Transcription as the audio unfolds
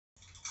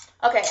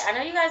Okay, I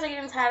know you guys are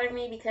getting tired of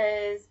me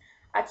because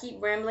I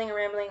keep rambling and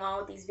rambling on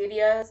with these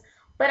videos,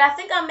 but I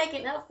think I'm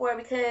making up for it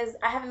because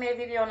I haven't made a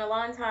video in a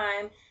long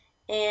time,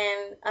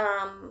 and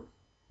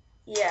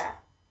yeah,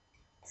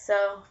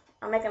 so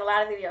I'm making a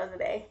lot of videos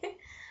today.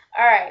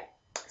 All right,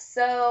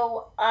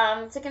 so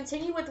to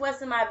continue with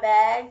what's in my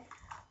bag,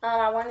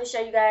 I wanted to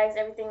show you guys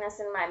everything that's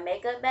in my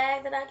makeup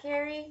bag that I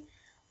carry.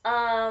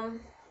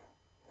 Um,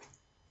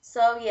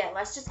 so yeah,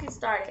 let's just get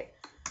started.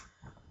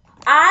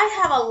 I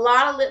have a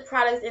lot of lip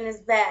products in this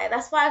bag.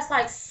 That's why it's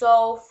like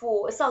so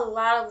full. It's a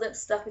lot of lip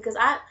stuff because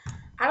I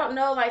don't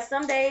know, like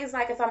some days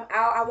like if I'm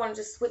out I want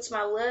to just switch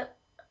my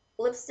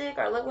lipstick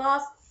or lip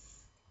gloss,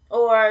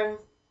 or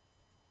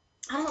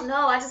I don't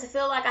know, I just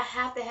feel like I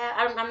have to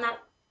have I'm not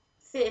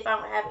fit if I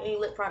don't have any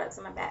lip products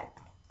in my bag.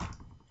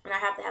 And I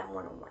have to have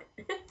more than one.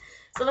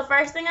 So the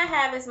first thing I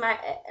have is my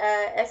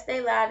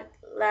Estee Lauder,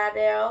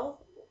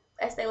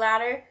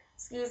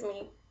 excuse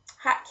me,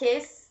 Hot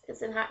Kiss.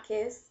 It's in Hot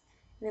Kiss,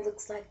 and it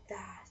looks like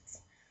that.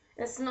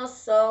 And it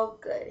smells so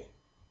good. It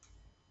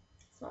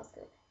smells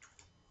good.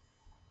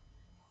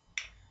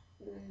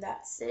 And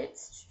that's it.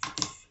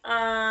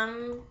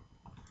 I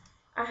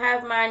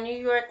have my New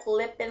York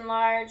Lip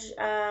Enlarge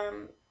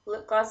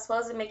lip gloss. It's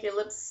supposed to make your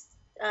lips.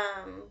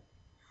 Oh,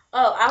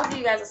 I'll give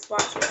you guys a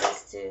swatch with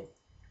this too.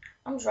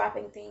 I'm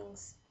dropping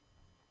things.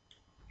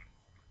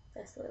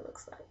 That's what it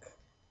looks like.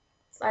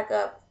 It's like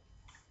a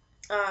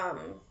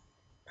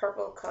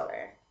purple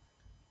color.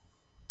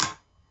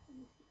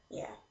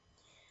 Yeah.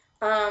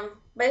 But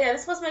yeah,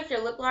 it's supposed to make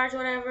your lip large or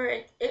whatever.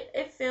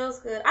 It feels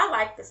good. I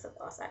like this lip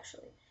gloss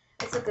actually.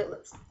 It's a good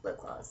lip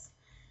gloss.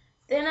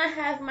 Then I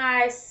have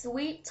my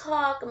Sweet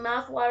Talk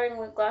mouth-watering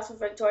lip gloss from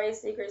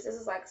Victoria's Secret. This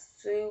is like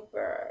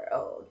super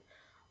old.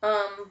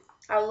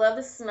 I love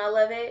the smell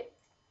of it.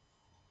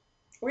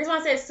 The reason why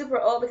I say it's super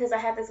old because I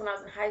had this when I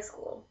was in high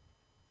school.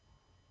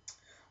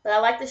 But I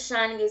like the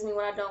shine it gives me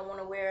when I don't want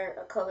to wear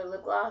a colored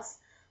lip gloss.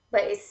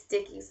 But it's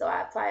sticky, so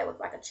I apply it with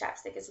like a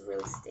chapstick. It's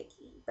really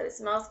sticky, but it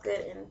smells good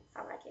and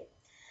I like it.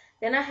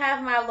 Then I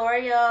have my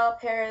L'Oreal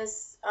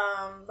Paris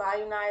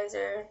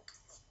Volumizer,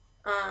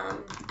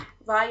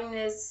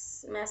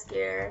 Voluminous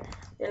Mascara.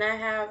 Then I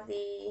have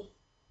the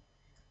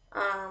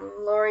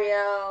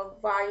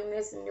L'Oreal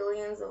Voluminous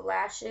Millions of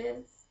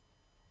Lashes.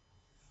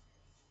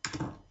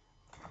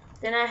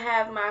 Then I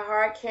have my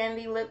Hard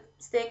Candy lip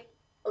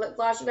lip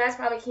gloss. You guys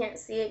probably can't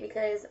see it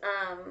because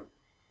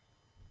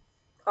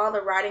all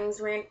the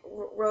writings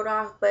wrote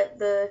off, but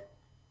the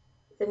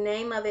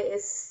name of it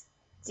is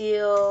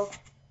still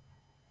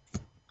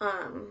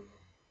let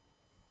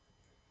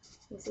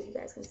me see if you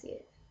guys can see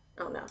it.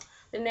 Oh no,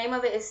 the name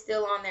of it is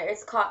still on there.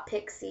 It's called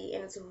Pixie,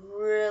 and it's a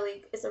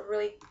really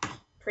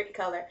pretty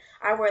color.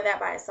 I wear that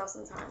by itself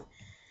sometimes.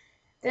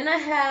 Then I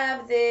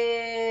have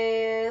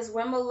this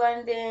Rimmel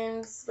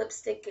London's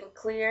lipstick in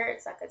clear.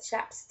 It's like a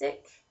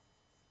chapstick.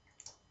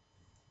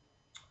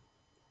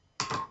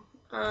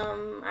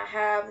 I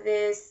have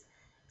this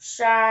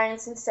Shine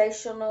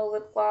Sensational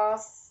lip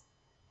gloss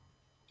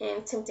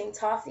in Tempting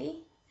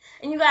Toffee.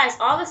 And you guys,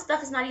 all this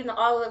stuff is not even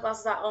all the lip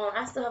glosses I own.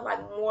 I still have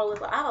like more lip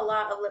gloss. I have a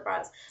lot of lip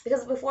products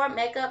because before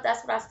makeup,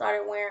 that's what I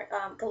started wearing,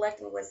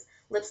 collecting was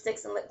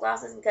lipsticks and lip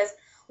glosses. Because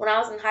when I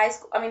was in high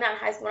school, I mean not in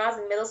high school, when I was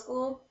in middle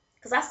school,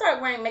 because I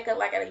started wearing makeup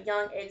like at a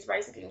young age, but I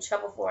used to get in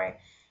trouble for it.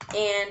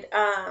 And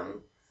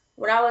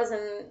when I was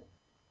in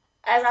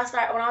when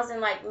I was in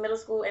like middle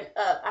school and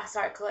up, I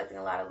started collecting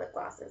a lot of lip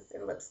glosses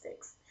and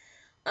lipsticks.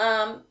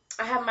 I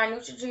have my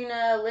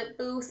Neutrogena Lip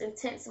Boost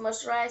Intense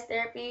Moisturized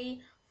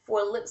Therapy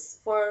for lips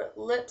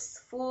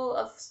full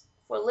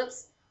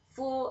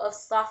of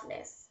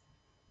softness.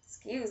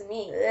 Excuse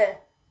me. Ugh.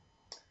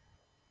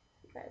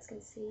 You guys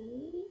can see.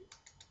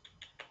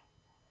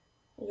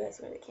 You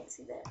guys really can't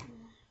see that.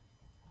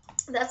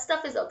 That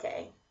stuff is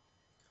okay.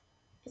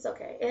 It's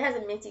okay. It has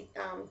a minty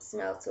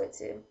smell to it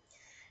too.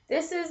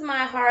 This is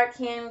my Hard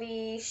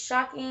Candy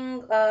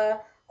Shocking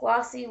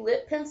Glossy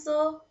Lip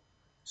Pencil.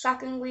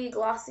 Shockingly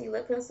glossy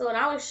lip pencil, and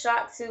I was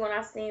shocked too when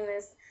I seen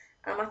this.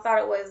 I thought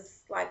it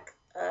was like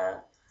a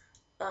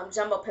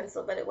jumbo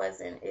pencil, but it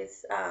wasn't.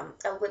 It's a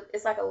lip.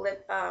 It's like a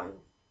lip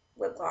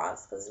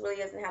gloss because it really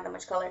doesn't have that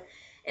much color.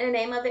 And the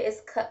name of it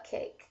is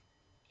Cupcake,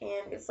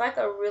 and it's like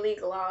a really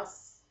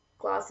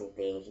glossy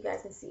thing. You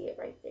guys can see it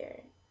right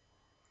there.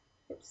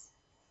 Oops.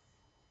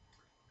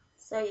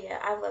 So yeah,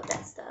 I love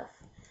that stuff.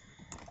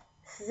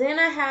 Then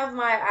I have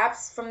my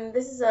apps from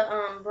this is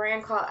a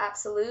brand called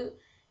Absolute,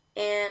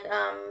 and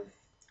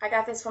I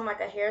got this from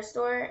like a hair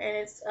store, and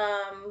it's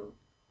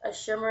a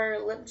shimmer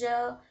lip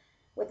gel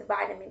with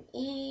vitamin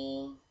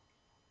E,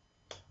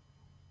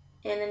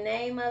 and the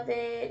name of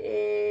it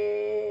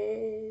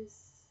is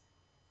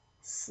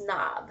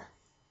Snob,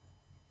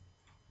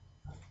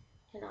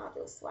 and I'll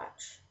do a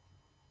swatch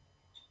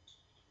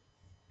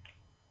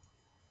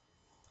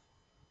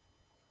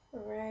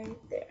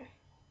right there.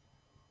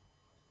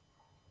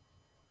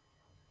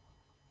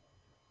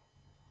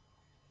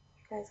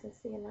 You guys can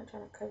see I'm not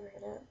trying to cover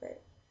it up,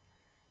 but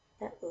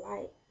that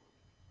light,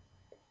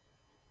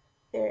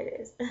 there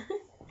it is.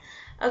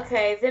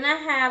 Okay, then I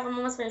have, I'm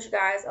almost finished,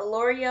 guys, a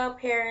L'Oreal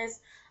Paris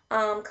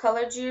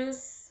Color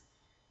Juice.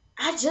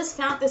 I just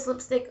found this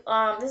lipstick.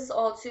 This is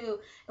old too,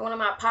 in one of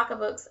my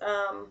pocketbooks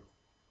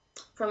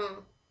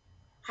from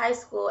high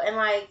school, and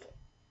like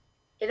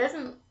it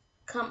doesn't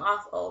come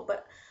off old,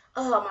 but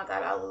oh my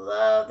god, I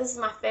love this. Is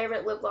my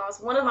favorite lip gloss,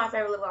 one of my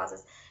favorite lip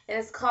glosses, and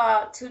it's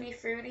called Tutti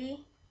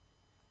Frutti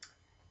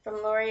from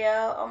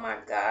L'Oreal. Oh my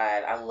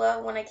god, I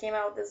love when they came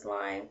out with this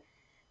line.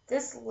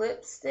 This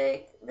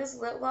lipstick, this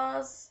lip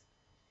gloss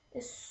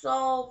is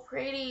so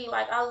pretty.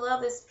 Like I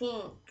love this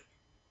pink.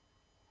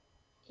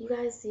 You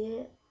guys see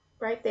it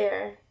right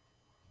there?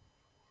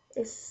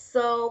 It's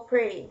so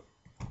pretty.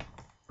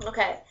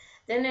 Okay.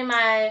 Then in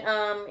my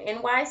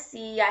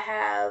NYC, I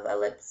have a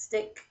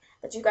lipstick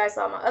that you guys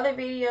saw in my other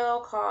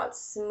video called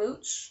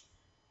Smooch.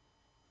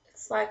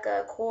 It's like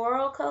a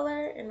coral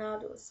color, and I'll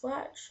do a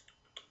swatch.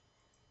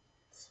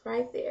 It's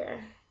right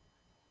there.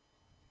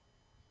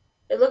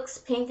 It looks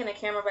pink in the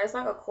camera, but it's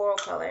like a coral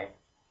color.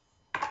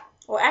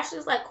 Well, actually,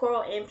 it's like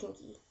coral and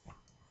pinky.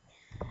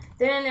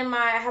 Then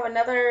I have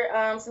another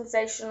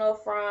sensational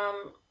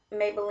from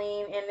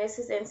Maybelline, and this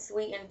is in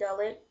Sweet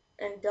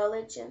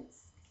Indulgence.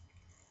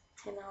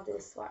 And I'll do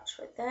a swatch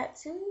for that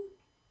too.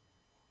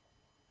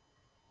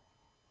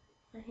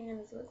 My hand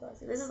is a little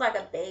glossy. This is like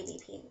a baby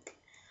pink.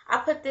 I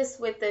put this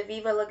with the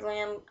Viva La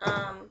Glam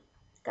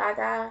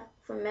Gaga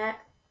from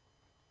MAC.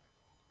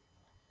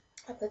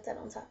 I put that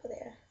on top of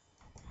there.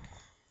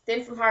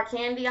 Then from Hard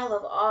Candy, I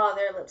love all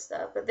their lip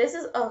stuff. But this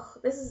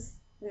is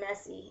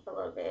messy a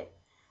little bit.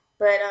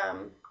 But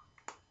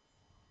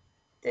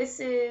this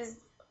is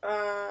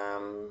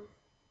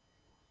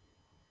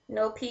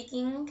No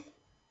Peeking.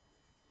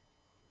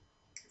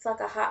 It's like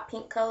a hot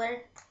pink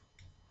color.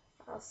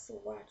 I'll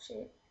swatch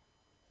it.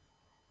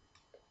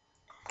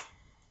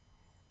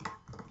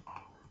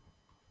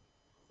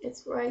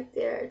 It's right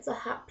there. It's a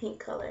hot pink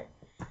color.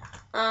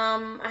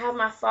 I have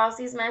my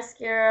Falsies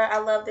mascara. I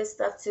love this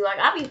stuff too. Like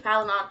I be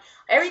piling on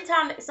every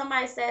time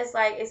somebody says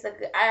like it's a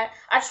good. I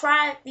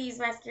try these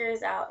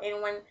mascaras out,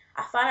 and when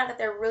I find out that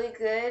they're really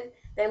good,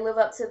 they live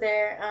up to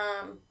their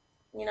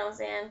you know what I'm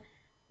saying,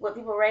 what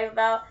people rave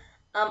about.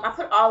 I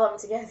put all of them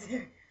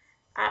together.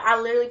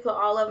 I literally put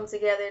all of them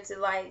together to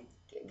like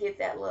get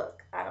that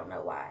look. I don't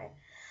know why.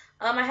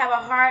 I have a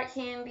Hard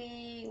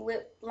Candy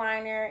lip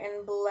liner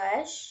and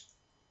blush.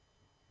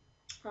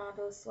 I'll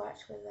do a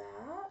swatch for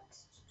that.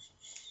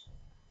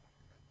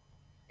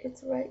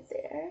 It's right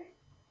there.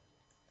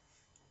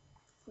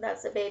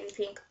 That's a baby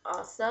pink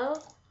also.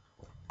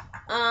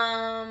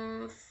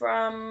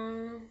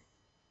 From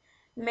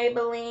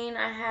Maybelline,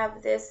 I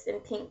have this in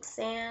Pink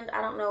Sand.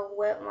 I don't know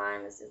what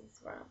line this is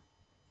from.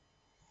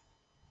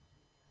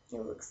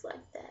 It looks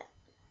like that.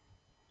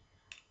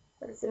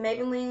 But it's a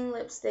Maybelline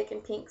lipstick in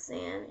Pink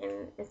Sand,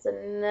 and it's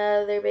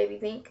another baby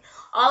pink.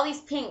 All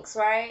these pinks,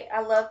 right?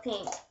 I love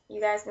pink.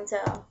 You guys can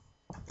tell.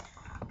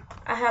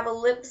 I have a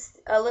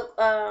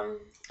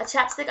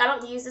chapstick. I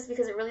don't use this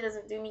because it really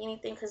doesn't do me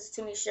anything because there's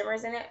too many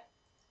shimmers in it.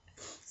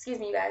 Excuse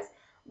me, you guys.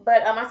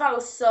 But I thought it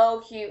was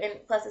so cute,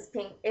 and plus it's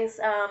pink. It's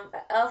an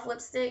e.l.f.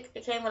 lipstick.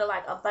 It came with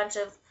like a bunch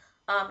of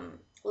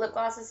lip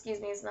glosses. Excuse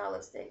me, it's not a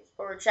lipstick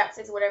or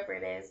chapsticks, whatever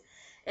it is.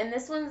 And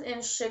this one's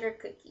in Sugar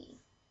Cookie.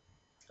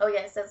 Oh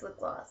yeah, it says lip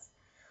gloss.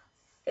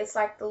 It's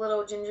like the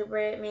little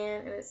gingerbread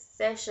man, and it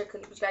says Sugar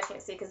Cookie, but you guys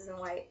can't see it because it's in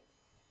white.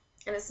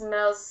 And it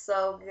smells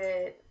so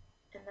good.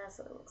 And that's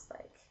what it looks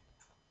like.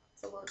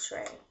 It's a little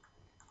tray.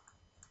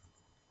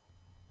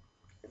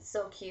 It's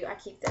so cute. I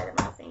keep that in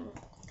my thing.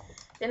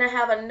 Then I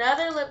have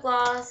another lip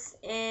gloss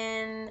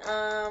in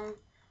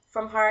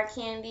from Hard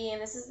Candy,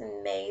 and this is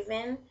in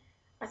Maven.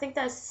 I think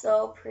that's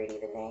so pretty,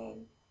 the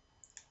name.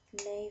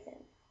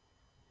 Maven.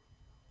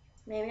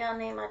 Maybe I'll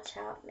name my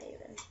child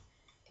Maven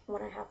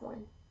when I have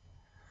one.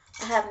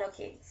 I have no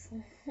kids.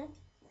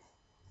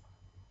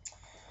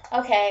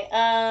 Okay,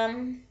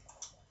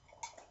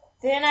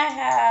 then I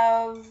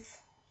have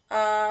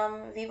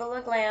Viva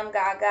La Glam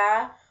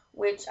Gaga,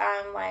 which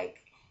I'm like,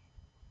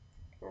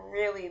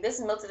 really,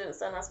 this melted in the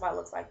sun. That's why it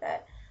looks like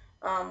that.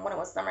 When it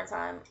was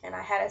summertime, and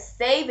I had to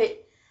save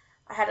it.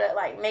 I had to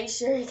like make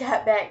sure it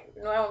got back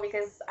normal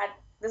because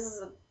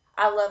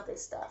I love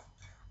this stuff.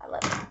 I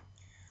love it.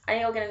 I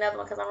need to go get another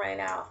one because I'm running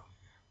out.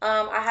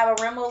 I have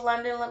a Rimmel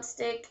London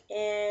lipstick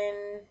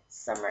in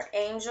Summer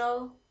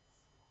Angel.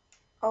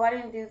 Oh, I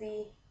didn't do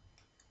the.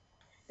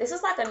 This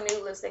is like a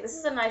nude lipstick. This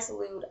is a nice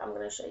nude. I'm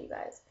going to show you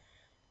guys.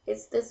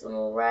 It's this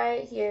one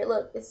right here.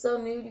 Look, it's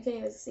so nude you can't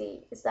even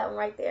see. It's that one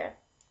right there.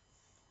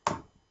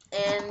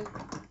 And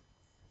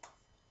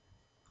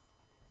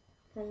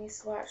let me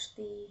swatch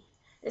the.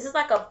 This is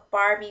like a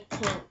Barbie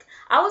pink.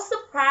 I was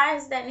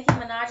surprised that Nicki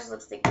Minaj's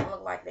lipstick didn't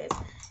look like this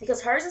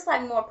because hers is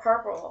like more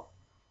purple.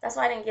 That's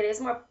why I didn't get it. It's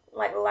more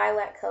like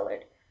lilac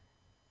colored.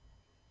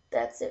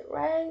 That's it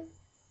right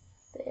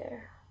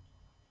there.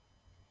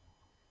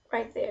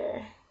 Right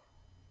there.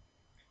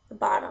 The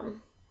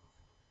bottom.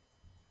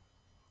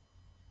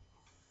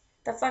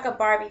 That's like a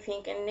Barbie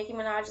pink, and Nicki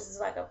Minaj's is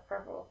like a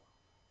purple.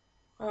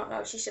 I don't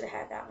know. She should have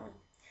had that one.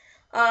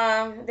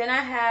 Then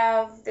I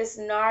have this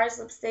NARS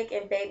lipstick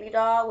in Baby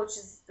Doll, which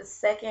is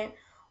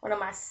one of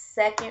my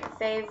second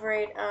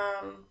favorite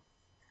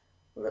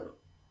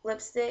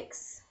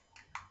lipsticks.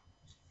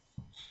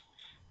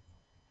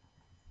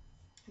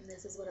 And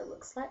this is what it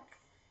looks like.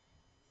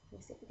 Let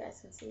me see if you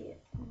guys can see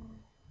it.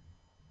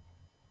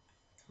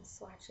 I'll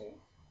swatch it.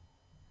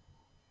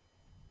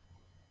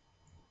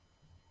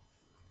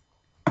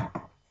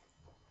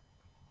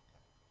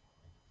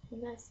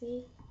 You guys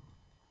see?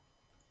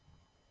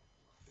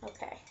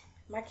 Okay.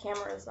 My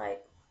camera is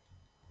like,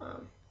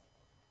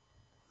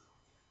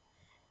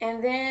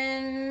 and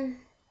then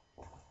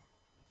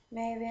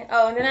and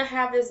then I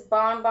have this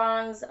Bon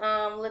Bons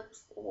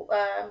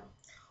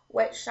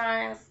Wet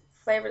Shine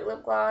flavored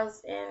lip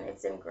gloss, and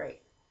it's in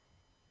grape.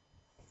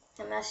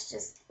 And that's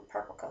just a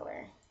purple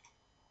color.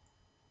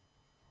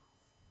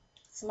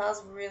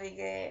 Smells really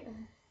good.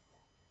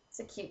 It's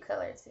a cute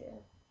color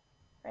too,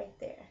 right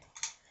there.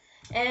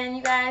 And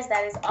you guys,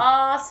 that is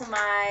all to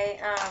my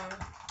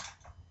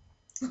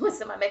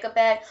what's in my makeup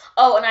bag.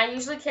 Oh, and I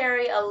usually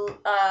carry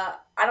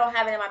I don't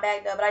have it in my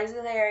bag though, but I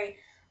usually carry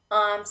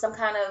some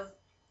kind of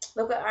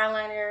liquid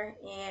eyeliner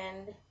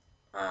and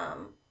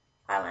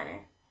eyeliner.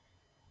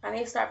 I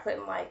need to start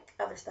putting like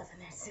other stuff in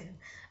there too,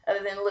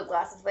 other than lip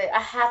glosses. But I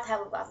have to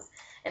have lip glosses,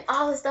 and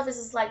all this stuff is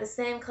just like the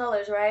same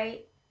colors,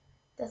 right?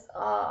 That's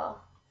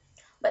all.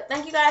 But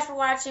thank you guys for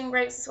watching.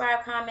 Rate,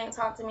 subscribe, comment,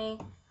 talk to me.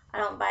 I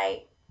don't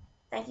bite.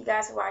 Thank you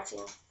guys for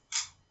watching.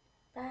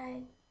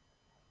 Bye.